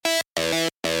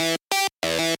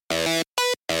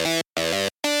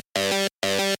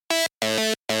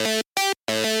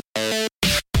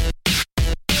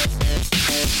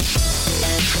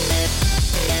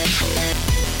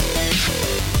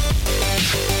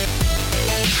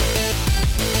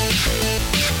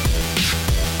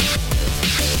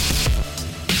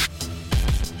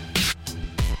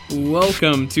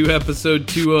welcome to episode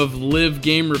 2 of Live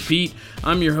Game Repeat.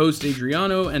 I'm your host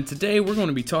Adriano, and today we're going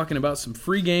to be talking about some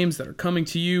free games that are coming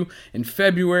to you in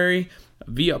February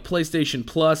via PlayStation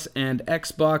Plus and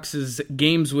Xbox's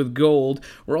Games with Gold.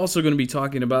 We're also going to be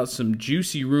talking about some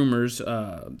juicy rumors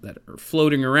that are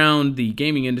floating around the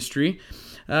gaming industry.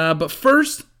 But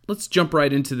first, let's jump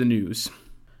right into the news.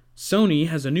 Sony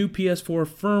has a new PS4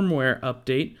 firmware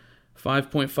update,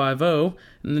 5.50,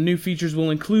 and the new features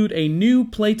will include a new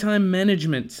playtime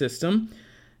management system.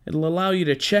 It'll allow you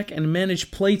to check and manage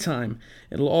playtime.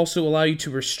 It'll also allow you to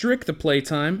restrict the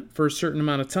playtime for a certain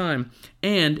amount of time,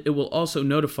 and it will also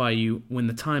notify you when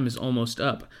the time is almost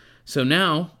up. So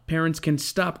now, parents can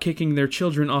stop kicking their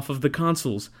children off of the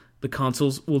consoles. The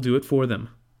consoles will do it for them.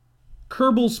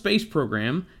 Kerbal Space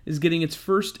Program is getting its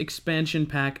first expansion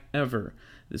pack ever.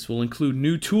 This will include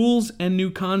new tools and new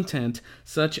content,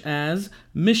 such as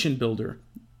Mission Builder,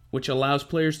 which allows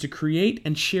players to create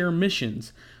and share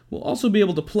missions. We'll also be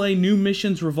able to play new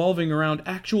missions revolving around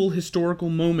actual historical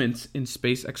moments in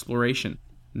space exploration.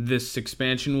 This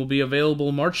expansion will be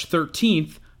available March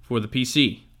 13th for the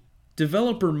PC.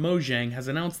 Developer Mojang has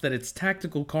announced that its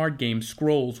tactical card game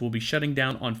Scrolls will be shutting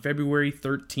down on February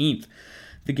 13th.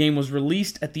 The game was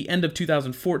released at the end of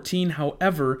 2014,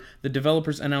 however, the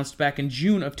developers announced back in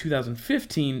June of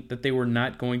 2015 that they were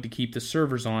not going to keep the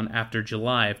servers on after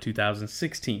July of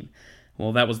 2016.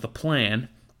 Well, that was the plan.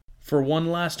 For one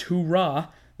last hoorah,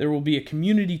 there will be a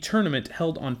community tournament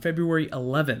held on February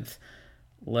 11th.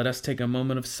 Let us take a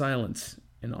moment of silence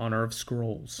in honor of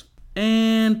Scrolls.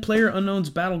 And PlayerUnknown's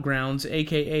Battlegrounds,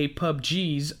 aka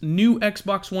PUBG's new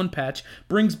Xbox One patch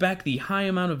brings back the high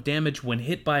amount of damage when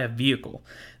hit by a vehicle.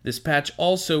 This patch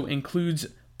also includes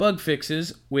bug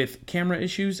fixes with camera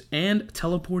issues and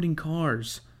teleporting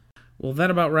cars. Well, that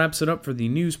about wraps it up for the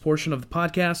news portion of the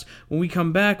podcast. When we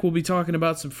come back, we'll be talking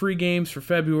about some free games for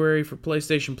February for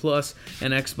PlayStation Plus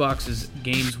and Xbox's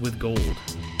Games with Gold.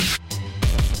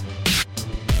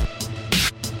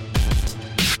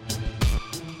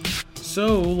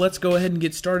 So, let's go ahead and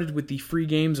get started with the free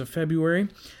games of February.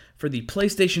 For the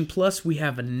PlayStation Plus, we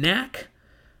have Knack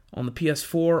on the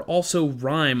PS4, also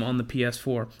Rime on the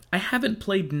PS4. I haven't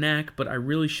played Knack, but I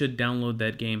really should download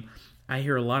that game. I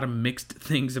hear a lot of mixed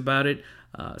things about it,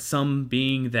 some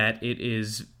being that it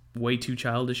is way too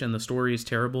childish and the story is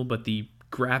terrible, but the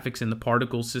graphics and the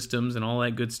particle systems and all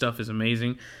that good stuff is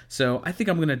amazing. So I think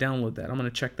I'm going to download that. I'm going to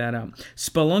check that out.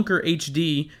 Spelunker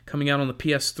HD coming out on the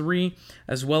PS3,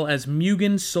 as well as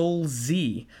Mugen Soul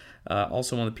Z,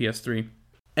 also on the PS3.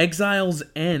 Exile's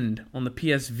End on the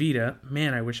PS Vita.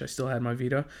 Man, I wish I still had my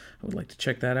Vita. I would like to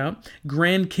check that out.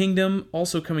 Grand Kingdom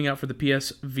also coming out for the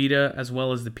PS Vita as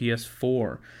well as the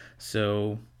PS4.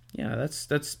 So, yeah,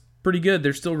 that's pretty good.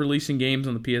 They're still releasing games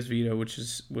on the PS Vita, which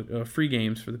is free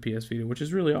games for the PS Vita, which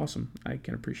is really awesome. I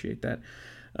can appreciate that.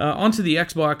 Onto the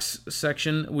Xbox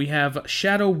section, we have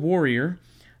Shadow Warrior,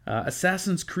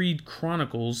 Assassin's Creed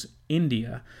Chronicles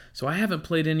India. So I haven't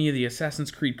played any of the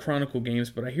Assassin's Creed Chronicle games,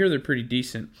 but I hear they're pretty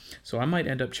decent. So I might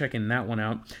end up checking that one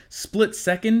out. Split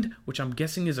Second, which I'm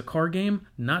guessing is a car game.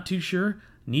 Not too sure.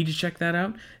 Need to check that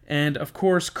out. And of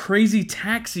course, Crazy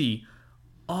Taxi.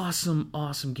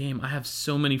 Awesome game. I have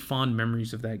so many fond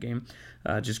memories of that game.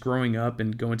 Just growing up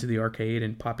and going to the arcade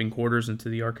and popping quarters into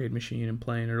the arcade machine and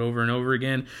playing it over and over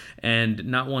again and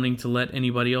not wanting to let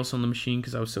anybody else on the machine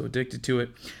because I was so addicted to it.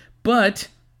 But,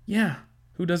 yeah,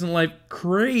 who doesn't like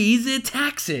Crazy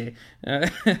Taxi?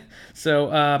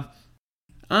 So,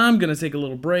 I'm going to take a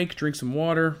little break, drink some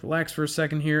water, relax for a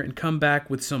second here, and come back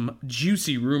with some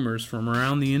juicy rumors from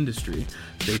around the industry.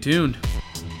 Stay tuned.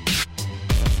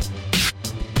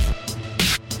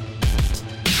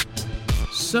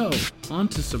 So, on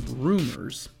to some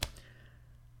rumors.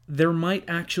 There might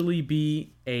actually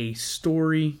be a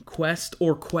story quest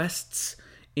or quests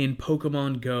in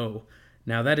Pokemon Go.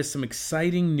 Now, that is some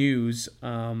exciting news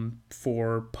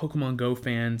for Pokemon Go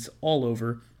fans all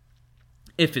over,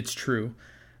 if it's true.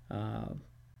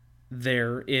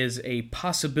 There is a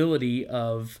possibility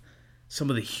of some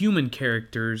of the human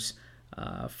characters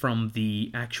from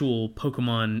the actual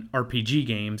Pokemon RPG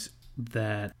games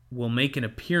that will make an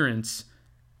appearance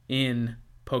in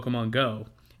Pokemon Go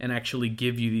and actually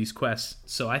give you these quests.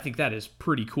 So I think that is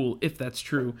pretty cool if that's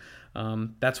true.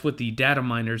 That's what the data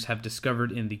miners have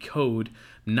discovered in the code.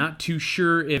 Not too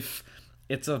sure if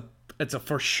it's a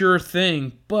for sure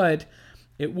thing, but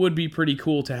it would be pretty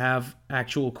cool to have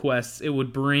actual quests. It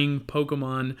would bring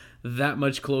Pokemon that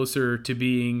much closer to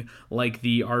being like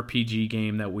the RPG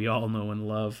game that we all know and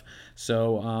love.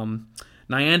 So,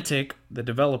 Niantic, the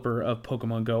developer of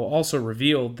Pokemon Go, also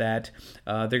revealed that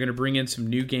they're going to bring in some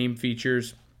new game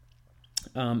features,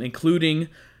 including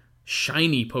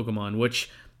shiny Pokemon, which,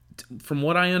 from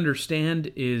what I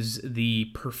understand, is the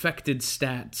perfected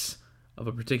stats of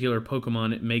a particular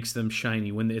Pokemon. It makes them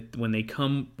shiny when they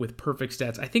come with perfect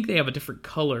stats. I think they have a different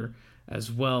color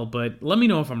as well, but let me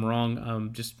know if I'm wrong.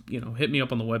 Just hit me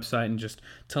up on the website and just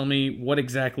tell me what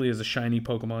exactly is a shiny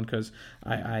Pokemon, because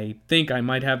I think I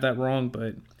might have that wrong,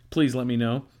 but please let me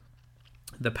know.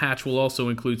 The patch will also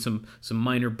include some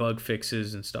minor bug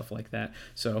fixes and stuff like that.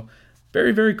 So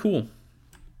very, very cool.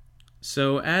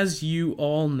 So as you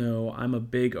all know, I'm a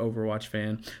big Overwatch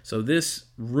fan. So this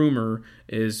rumor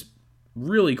is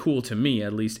really cool to me,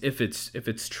 at least if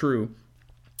it's true,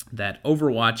 that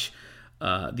Overwatch,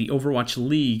 the Overwatch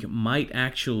League might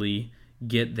actually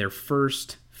get their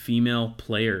first female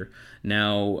player.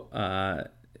 Now,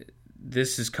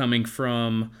 this is coming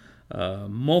from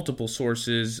multiple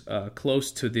sources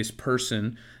close to this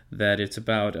person that it's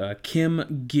about.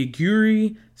 Kim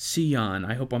Giguri Sion.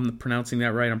 I hope I'm pronouncing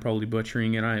that right. I'm probably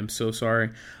butchering it. I am so sorry.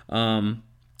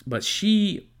 But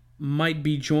she might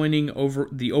be joining over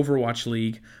the Overwatch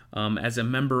League as a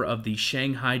member of the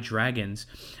Shanghai Dragons.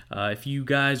 If you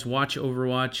guys watch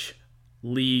Overwatch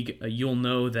League, you'll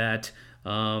know that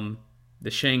the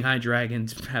Shanghai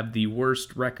Dragons have the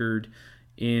worst record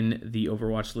in the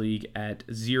Overwatch League at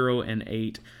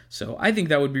 0-8. So I think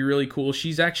that would be really cool.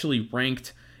 She's actually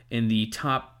ranked in the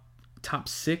top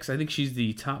 6. I think she's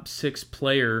the top 6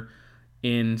 player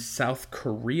in South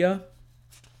Korea.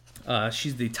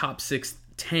 She's the top 6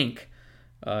 tank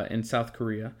in South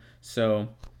Korea. So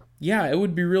yeah, it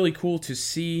would be really cool to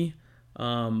see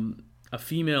a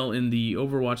female in the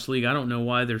Overwatch League. I don't know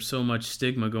why there's so much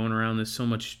stigma going around this, so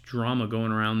much drama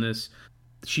going around this.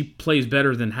 She plays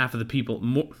better than half of the people.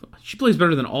 She plays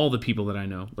better than all the people that I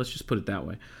know. Let's just put it that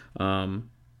way.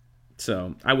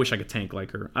 So I wish I could tank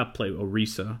like her. I play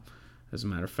Orisa, as a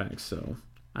matter of fact. So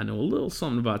I know a little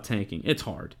something about tanking. It's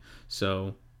hard.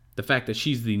 So the fact that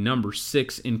she's the number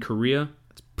 6 in Korea,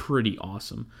 that's pretty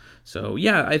awesome. So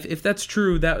yeah, if that's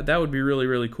true, that would be really,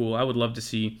 really cool. I would love to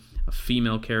see a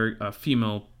female player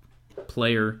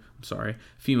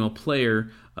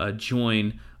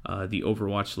join the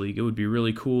Overwatch League. It would be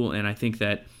really cool, and I think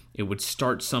that it would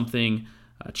start something,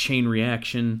 a chain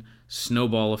reaction,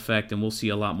 snowball effect, and we'll see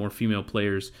a lot more female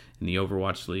players in the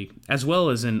Overwatch League, as well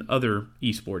as in other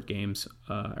esport games,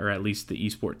 or at least the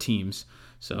esport teams.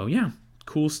 So yeah,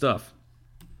 cool stuff.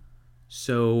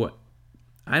 So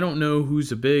I don't know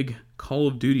who's a big Call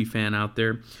of Duty fan out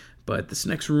there, but this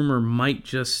next rumor might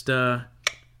just tug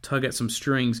at some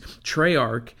strings.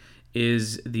 Treyarch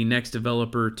is the next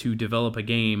developer to develop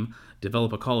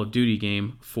a Call of Duty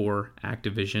game for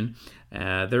Activision.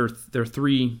 Their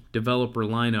 3 developer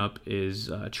lineup is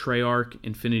Treyarch,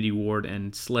 Infinity Ward,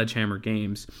 and Sledgehammer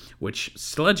Games, which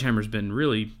Sledgehammer's been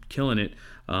really killing it.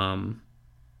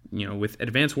 With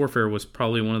Advanced Warfare was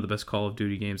probably one of the best Call of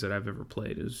Duty games that I've ever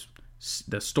played.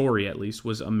 The story, at least,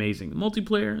 was amazing. The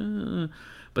multiplayer,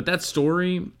 but that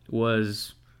story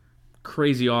was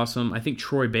crazy awesome. I think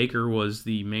Troy Baker was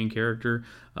the main character.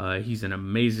 He's an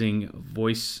amazing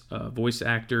voice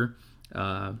actor,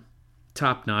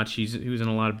 top notch. He was in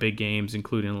a lot of big games,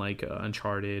 including like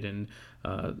Uncharted and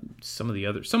some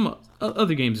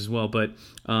other games as well. But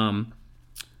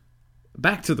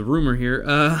back to the rumor here.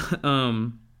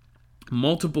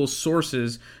 Multiple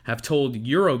sources have told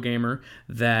Eurogamer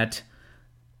that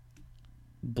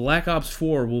Black Ops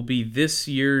 4 will be this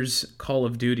year's Call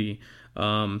of Duty.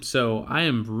 So I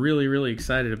am really, really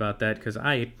excited about that, because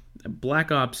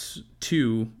Black Ops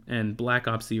 2 and Black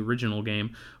Ops, the original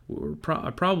game, were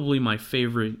probably my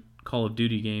favorite Call of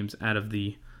Duty games out of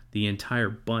the entire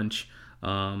bunch.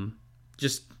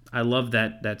 I love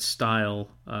that style,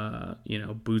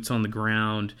 boots on the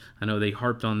ground. I know they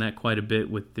harped on that quite a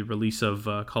bit with the release of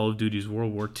Call of Duty's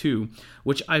World War II,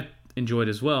 which I enjoyed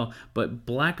as well. But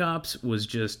Black Ops was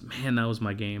just, man, that was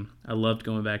my game. I loved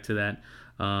going back to that.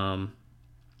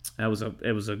 It was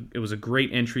a great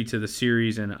entry to the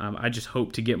series, and I just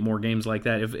hope to get more games like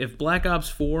that. If Black Ops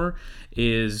 4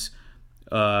 is,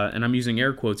 and I'm using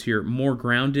air quotes here, more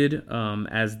grounded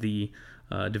as the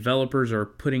developers are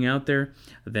putting out there,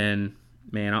 then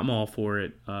man, I'm all for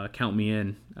it. Count me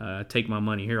in. Take my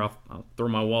money. Here, I'll throw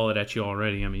my wallet at you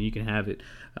already. I mean, you can have it.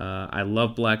 I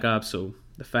love Black Ops, so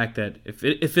the fact that if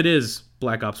it is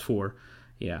Black Ops 4,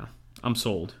 yeah, I'm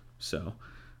sold. So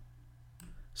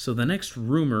the next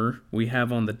rumor we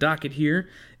have on the docket here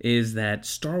is that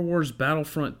Star Wars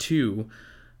Battlefront 2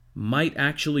 might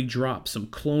actually drop some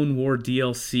Clone War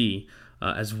DLC.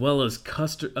 as well as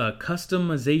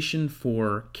customization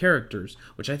for characters,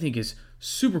 which I think is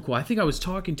super cool. I think I was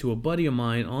talking to a buddy of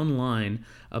mine online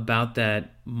about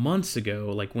that months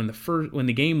ago, like when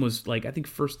the game was like I think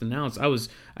first announced.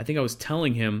 I think I was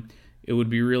telling him it would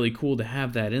be really cool to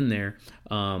have that in there,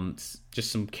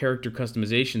 just some character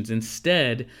customizations.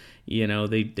 Instead,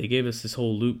 they gave us this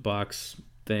whole loot box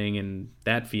thing, and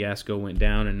that fiasco went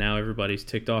down, and now everybody's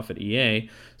ticked off at EA.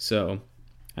 So,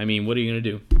 I mean, what are you gonna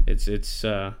do? It's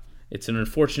an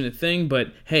unfortunate thing,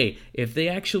 but hey, if they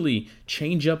actually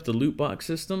change up the loot box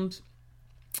systems,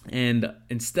 and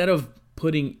instead of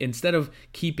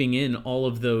keeping in all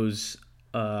of those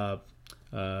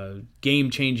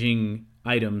game-changing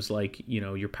items like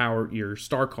your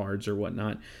star cards or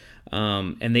whatnot,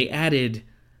 and they added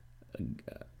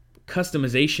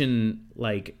customization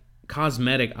like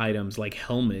cosmetic items like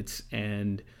helmets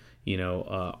and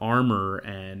armor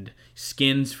and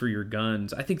skins for your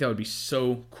guns, I think that would be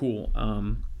so cool.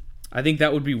 I think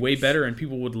that would be way better, and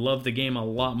people would love the game a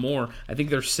lot more. I think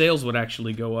their sales would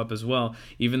actually go up as well,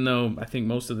 even though I think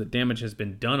most of the damage has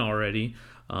been done already.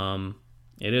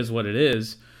 It is what it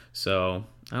is, so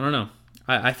I don't know.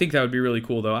 I think that would be really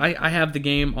cool, though. I have the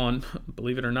game on,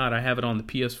 believe it or not, I have it on the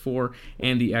PS4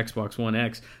 and the Xbox One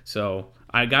X. So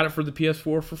I got it for the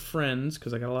PS4 for friends,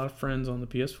 because I got a lot of friends on the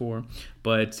PS4.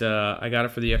 But I got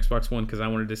it for the Xbox One because I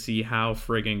wanted to see how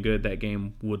friggin' good that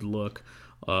game would look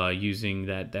using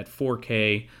that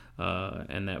 4K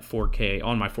and that 4K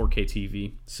on my 4K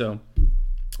TV. So,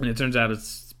 and it turns out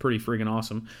it's pretty friggin'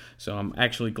 awesome. So I'm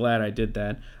actually glad I did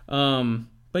that.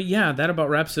 But yeah, that about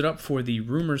wraps it up for the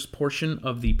rumors portion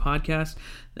of the podcast.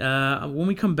 When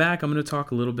we come back, I'm going to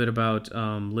talk a little bit about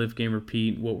Live Game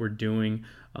Repeat, what we're doing,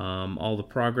 all the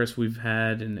progress we've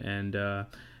had, and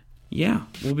yeah,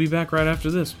 we'll be back right after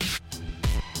this.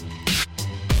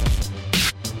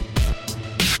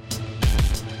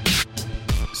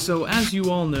 So as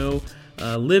you all know,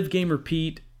 Live Game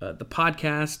Repeat, the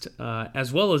podcast,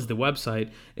 as well as the website,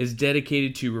 is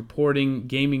dedicated to reporting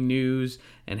gaming news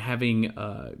and having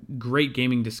great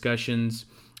gaming discussions,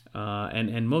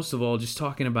 and most of all, just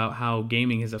talking about how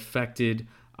gaming has affected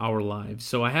our lives.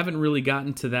 So I haven't really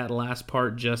gotten to that last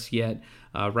part just yet.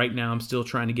 Right now, I'm still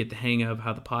trying to get the hang of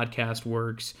how the podcast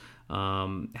works,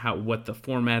 what the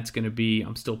format's going to be.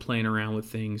 I'm still playing around with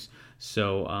things.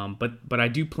 So, but I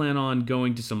do plan on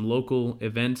going to some local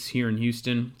events here in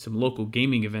Houston, some local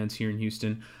gaming events here in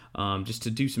Houston, just to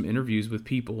do some interviews with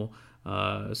people,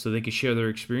 so they can share their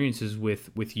experiences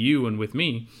with you and with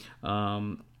me.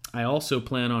 I also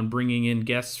plan on bringing in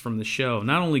guests from the show,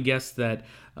 not only guests that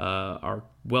are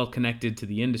well connected to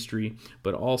the industry,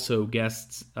 but also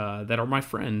guests that are my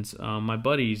friends, my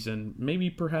buddies, and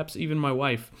maybe perhaps even my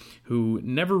wife, who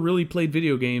never really played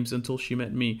video games until she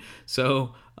met me.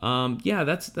 So yeah,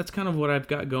 that's kind of what I've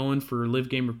got going for Live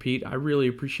Game Repeat. I really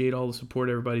appreciate all the support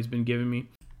everybody's been giving me.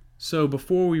 So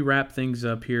before we wrap things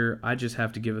up here, I just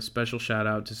have to give a special shout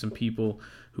out to some people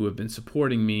who have been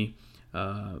supporting me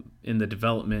during the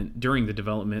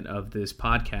development of this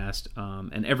podcast,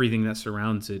 and everything that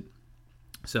surrounds it.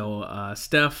 So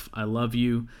Steph, I love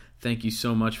you. Thank you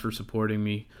so much for supporting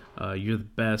me. You're the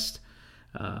best.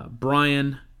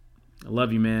 Brian, I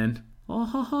love you, man.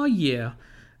 Oh yeah.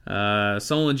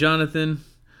 Sol and Jonathan,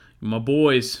 you're my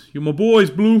boys. You're my boys,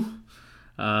 Blue.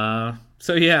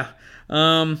 So yeah.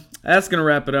 That's going to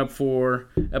wrap it up for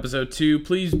episode 2.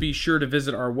 Please be sure to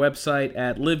visit our website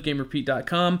at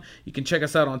livegamerepeat.com. You can check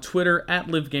us out on Twitter at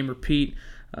livegamerepeat.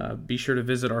 Be sure to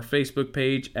visit our Facebook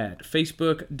page at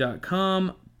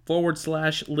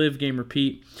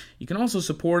facebook.com/livegamerepeat. You can also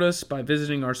support us by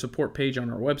visiting our support page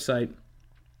on our website.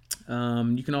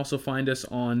 You can also find us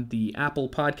on the Apple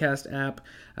Podcast app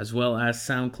as well as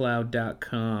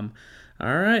SoundCloud.com.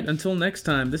 All right, until next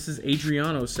time, this is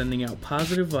Adriano sending out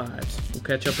positive vibes. We'll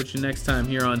catch up with you next time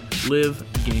here on Live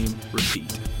Game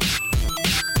Repeat.